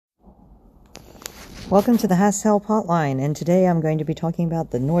Welcome to the Help Hotline, and today I'm going to be talking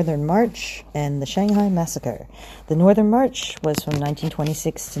about the Northern March and the Shanghai Massacre. The Northern March was from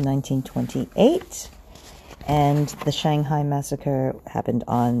 1926 to 1928, and the Shanghai Massacre happened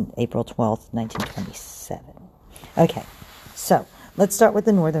on April 12th, 1927. Okay, so let's start with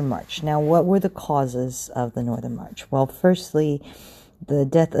the Northern March. Now, what were the causes of the Northern March? Well, firstly, the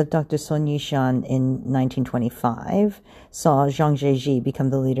death of Dr. Sun Yat-sen in 1925 saw Jiang Zeji become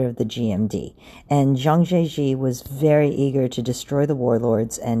the leader of the GMD. And Jiang Zeji was very eager to destroy the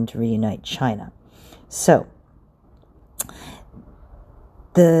warlords and to reunite China. So,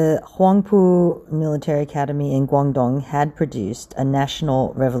 the Huangpu Military Academy in Guangdong had produced a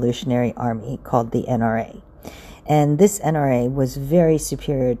National Revolutionary Army called the NRA. And this NRA was very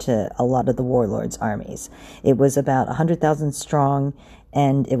superior to a lot of the warlords' armies. It was about 100,000 strong,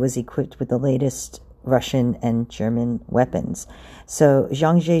 and it was equipped with the latest Russian and German weapons. So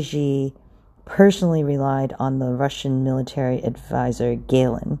Jiang Zeji personally relied on the Russian military advisor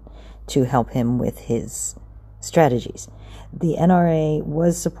Galen to help him with his strategies. The NRA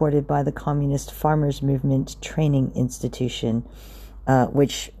was supported by the Communist Farmers Movement Training Institution,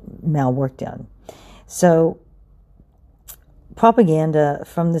 which Mao worked on. So propaganda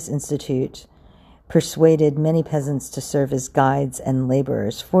from this institute persuaded many peasants to serve as guides and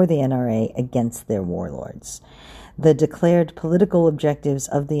laborers for the NRA against their warlords. The declared political objectives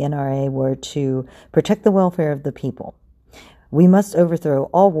of the NRA were to protect the welfare of the people. We must overthrow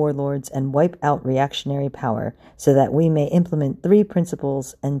all warlords and wipe out reactionary power so that we may implement three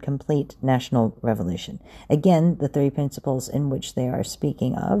principles and complete national revolution. Again, the three principles in which they are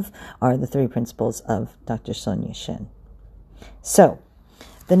speaking of are the three principles of Dr. Sun Yat-sen. So,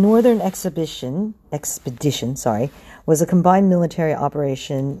 the Northern Expedition, was a combined military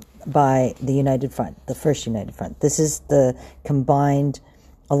operation by the United Front, the First United Front. This is the combined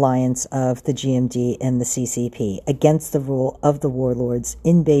alliance of the GMD and the CCP against the rule of the warlords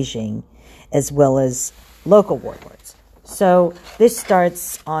in Beijing, as well as local warlords. So this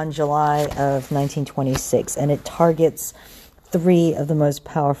starts on July of 1926, and it targets three of the most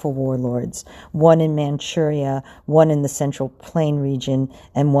powerful warlords, one in Manchuria, one in the Central Plain region,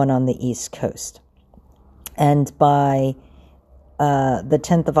 and one on the East Coast. And by the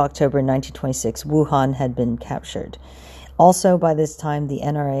 10th of October 1926, Wuhan had been captured. Also, by this time, the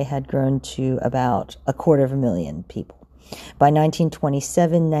NRA had grown to about 250,000 people. By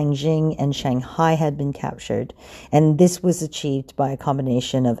 1927, Nanjing and Shanghai had been captured, and this was achieved by a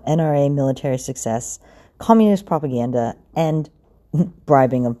combination of NRA military success, communist propaganda, and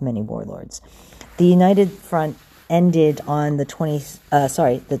bribing of many warlords. The United Front ended on the 12th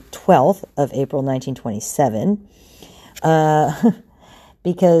of April 1927,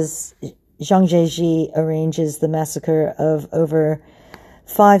 because Jiang Zeji arranges the massacre of over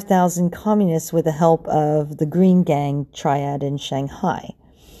 5,000 communists with the help of the Green Gang triad in Shanghai.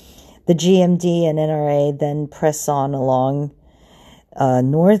 The GMD and NRA then press on along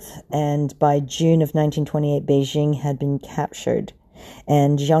north, and by June of 1928, Beijing had been captured.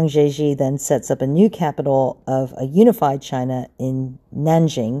 And Jiang Zeji then sets up a new capital of a unified China in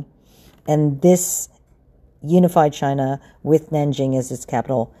Nanjing, and this unified China with Nanjing as its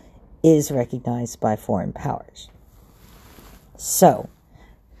capital is recognized by foreign powers. So,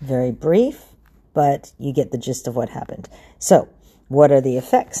 very brief, but you get the gist of what happened. So, what are the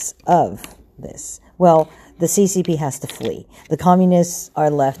effects of this? Well, the CCP has to flee. The communists are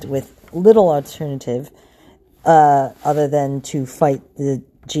left with little alternative other than to fight the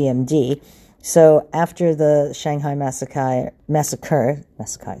GMD. So after the Shanghai Massacre,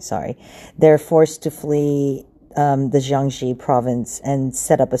 they're forced to flee the Jiangxi province and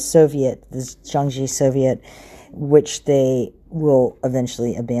set up a Soviet, the Jiangxi Soviet, which they will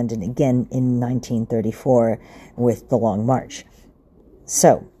eventually abandon again in 1934 with the Long March.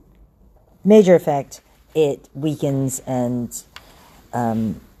 So, major effect, it weakens and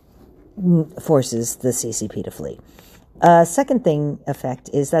forces the CCP to flee. Second effect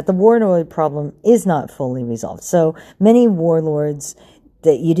is that the warlord problem is not fully resolved. So many warlords,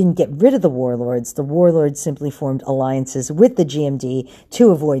 that you didn't get rid of the warlords simply formed alliances with the GMD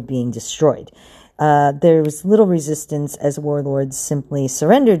to avoid being destroyed. There was little resistance as warlords simply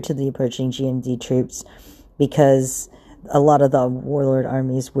surrendered to the approaching GMD troops because a lot of the warlord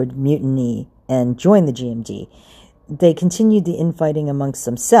armies would mutiny and join the GMD. They continued the infighting amongst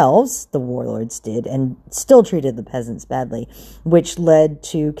themselves, the warlords did, and still treated the peasants badly, which led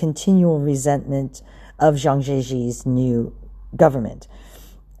to continual resentment of Jiang Zeji's new government.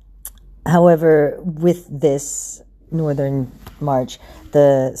 However, with this Northern March,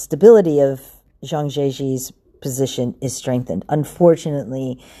 the stability of Jiang Zeji's position is strengthened.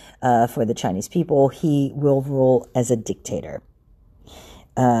 Unfortunately, for the Chinese people, he will rule as a dictator.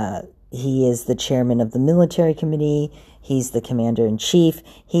 He is the chairman of the military committee, he's the commander-in-chief,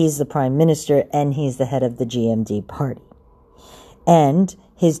 he's the prime minister, and he's the head of the GMD party. And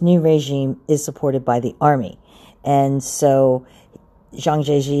his new regime is supported by the army. And so Zhang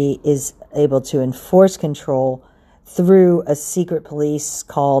Zheji is able to enforce control through a secret police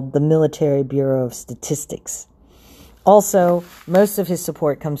called the Military Bureau of Statistics. Also, most of his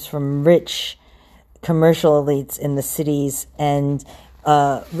support comes from rich commercial elites in the cities and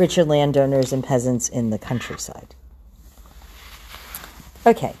richer landowners and peasants in the countryside.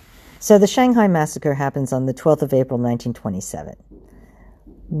 Okay, so the Shanghai Massacre happens on the 12th of April, 1927.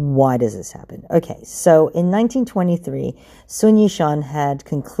 Why does this happen? Okay, so in 1923, Sun Yat-sen had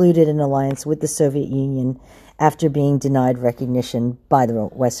concluded an alliance with the Soviet Union after being denied recognition by the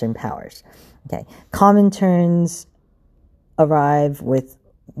Western powers. Okay, Comintern's arrive with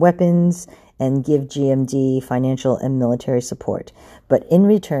weapons and give GMD financial and military support. But in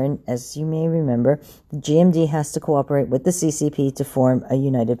return, as you may remember, the GMD has to cooperate with the CCP to form a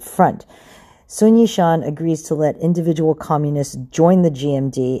united front. Sun Yat-sen agrees to let individual communists join the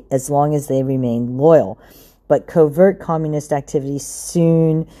GMD as long as they remain loyal. But covert communist activity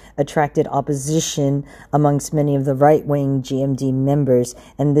soon attracted opposition amongst many of the right-wing GMD members,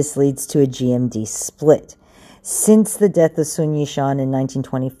 and this leads to a GMD split. Since the death of Sun Yat-sen in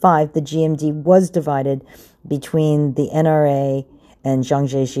 1925, the GMD was divided between the NRA and Zhang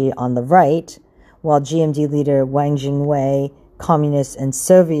Zheji on the right, while GMD leader Wang Jingwei, communists, and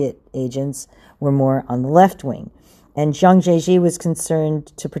Soviet agents were more on the left wing. And Zhang Zheji was concerned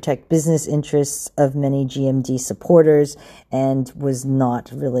to protect business interests of many GMD supporters and was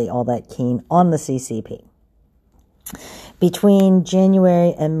not really all that keen on the CCP. Between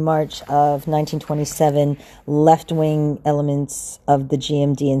January and March of 1927, left-wing elements of the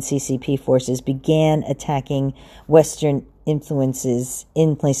GMD and CCP forces began attacking Western influences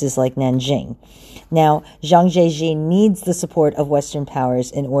in places like Nanjing. Now, Zhang Zheji needs the support of Western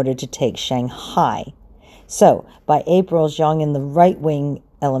powers in order to take Shanghai. So, by April, Zhang and the right-wing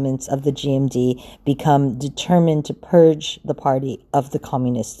elements of the GMD become determined to purge the party of the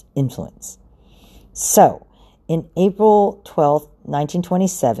communist influence. So, in April 12,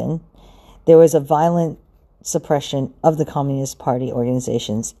 1927, there was a violent suppression of the Communist Party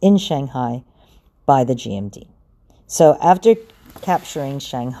organizations in Shanghai by the GMD. So after capturing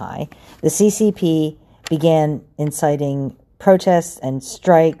Shanghai, the CCP began inciting protests and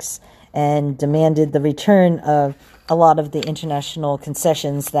strikes and demanded the return of a lot of the international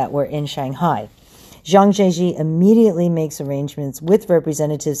concessions that were in Shanghai. Zhang Zheji immediately makes arrangements with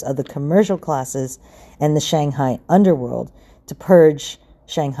representatives of the commercial classes and the Shanghai underworld to purge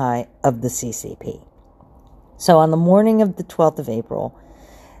Shanghai of the CCP. So on the morning of the 12th of April,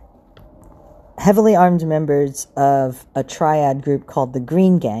 heavily armed members of a triad group called the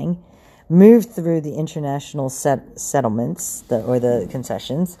Green Gang moved through the international settlements, or the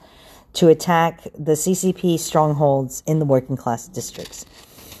concessions, to attack the CCP strongholds in the working class districts.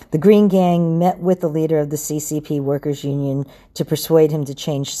 The Green Gang met with the leader of the CCP Workers' Union to persuade him to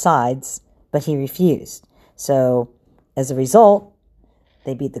change sides, but he refused. So, as a result,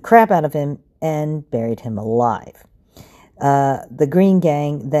 they beat the crap out of him and buried him alive. The Green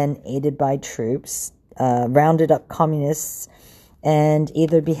Gang, then aided by troops, rounded up communists and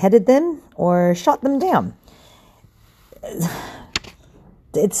either beheaded them or shot them down.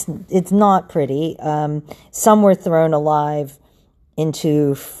 It's not pretty. Some were thrown alive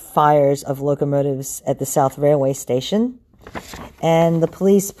into fires of locomotives at the South Railway Station, and the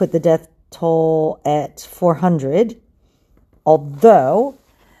police put the death toll at 400, although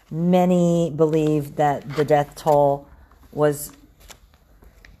many believe that the death toll was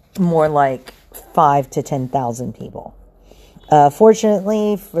more like 5 to 10,000 people.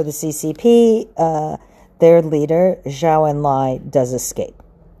 Fortunately for the CCP, their leader, Zhou Enlai, does escape.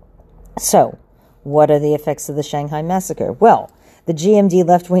 So, what are the effects of the Shanghai Massacre? Well, the GMD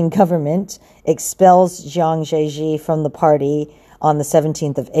left-wing government expels Zhang Zheji from the party on the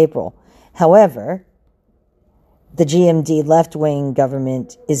 17th of April. However, the GMD left-wing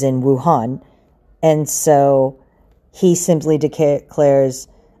government is in Wuhan, and so he simply declares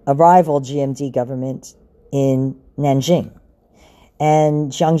a rival GMD government in Nanjing.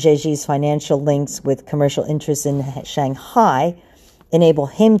 And Zhang Zheji's financial links with commercial interests in Shanghai enable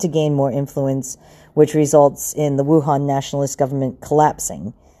him to gain more influence, which results in the Wuhan nationalist government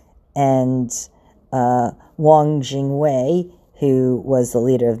collapsing. And Wang Jingwei, who was the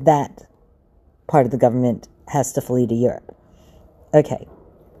leader of that part of the government, has to flee to Europe. Okay,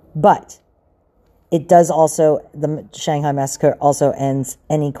 but it does also, the Shanghai Massacre also ends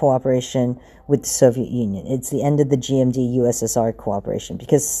any cooperation with the Soviet Union. It's the end of the GMD-USSR cooperation,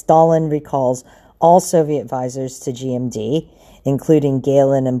 because Stalin recalls all Soviet advisors to GMD, including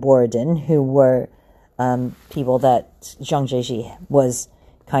Galen and Borodin, who were people that Zhang Jieji was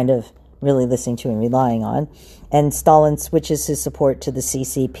kind of really listening to and relying on. And Stalin switches his support to the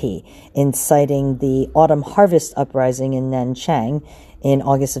CCP, inciting the Autumn Harvest Uprising in Nanchang in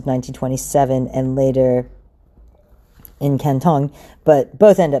August of 1927 and later in Canton, but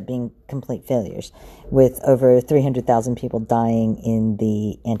both end up being complete failures, with over 300,000 people dying in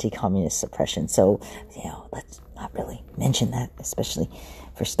the anti-communist suppression. So, let's not really mention that, especially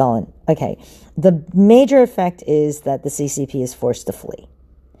for Stalin. Okay, the major effect is that the CCP is forced to flee.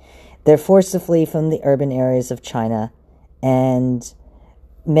 They're forced to flee from the urban areas of China, and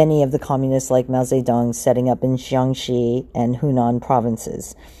many of the communists like Mao Zedong setting up in Jiangxi and Hunan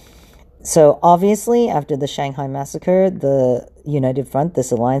provinces. So obviously, after the Shanghai Massacre, the United Front,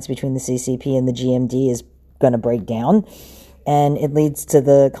 this alliance between the CCP and the GMD, is going to break down, and it leads to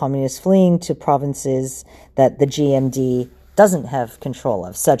the communists fleeing to provinces that the GMD doesn't have control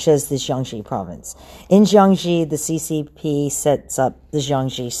of, such as the Jiangxi province. In Jiangxi, the CCP sets up the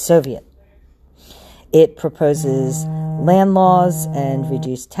Jiangxi Soviet. It proposes land laws and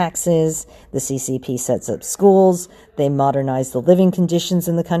reduced taxes. The CCP sets up schools. They modernize the living conditions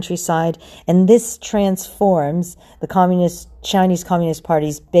in the countryside. And this transforms the Chinese Communist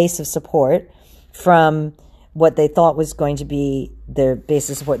Party's base of support from what they thought was going to be their base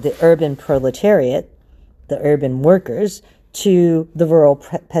of support, the urban proletariat, the urban workers, to the rural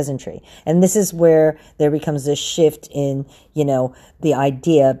peasantry. And this is where there becomes this shift in, the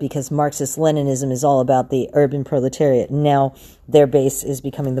idea, because Marxist-Leninism is all about the urban proletariat. Now their base is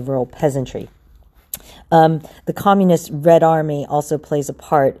becoming the rural peasantry. The Communist Red Army also plays a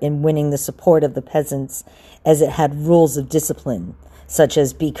part in winning the support of the peasants, as it had rules of discipline, such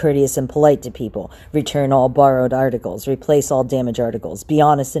as be courteous and polite to people, return all borrowed articles, replace all damaged articles, be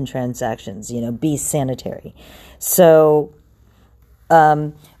honest in transactions, be sanitary. So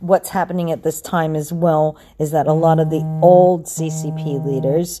what's happening at this time as well is that a lot of the old CCP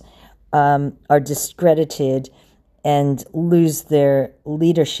leaders are discredited and lose their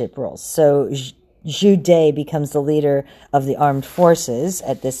leadership roles. So Zhu Dai becomes the leader of the armed forces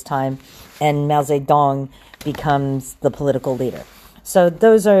at this time, and Mao Zedong becomes the political leader. So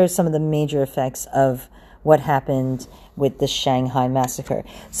those are some of the major effects of what happened with the Shanghai Massacre.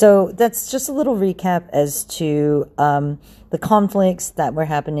 So that's just a little recap as to the conflicts that were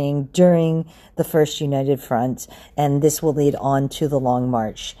happening during the First United Front, and this will lead on to the Long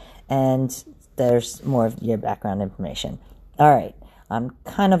March, and there's more of your background information. All right, I'm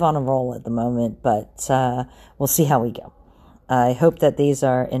kind of on a roll at the moment, but we'll see how we go. I hope that these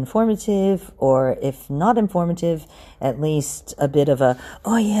are informative, or if not informative, at least a bit of a,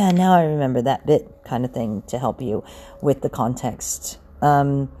 oh yeah, now I remember that bit kind of thing to help you with the context.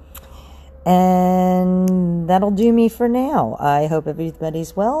 And that'll do me for now. I hope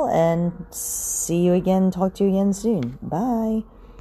everybody's well, and see you again, talk to you again soon. Bye.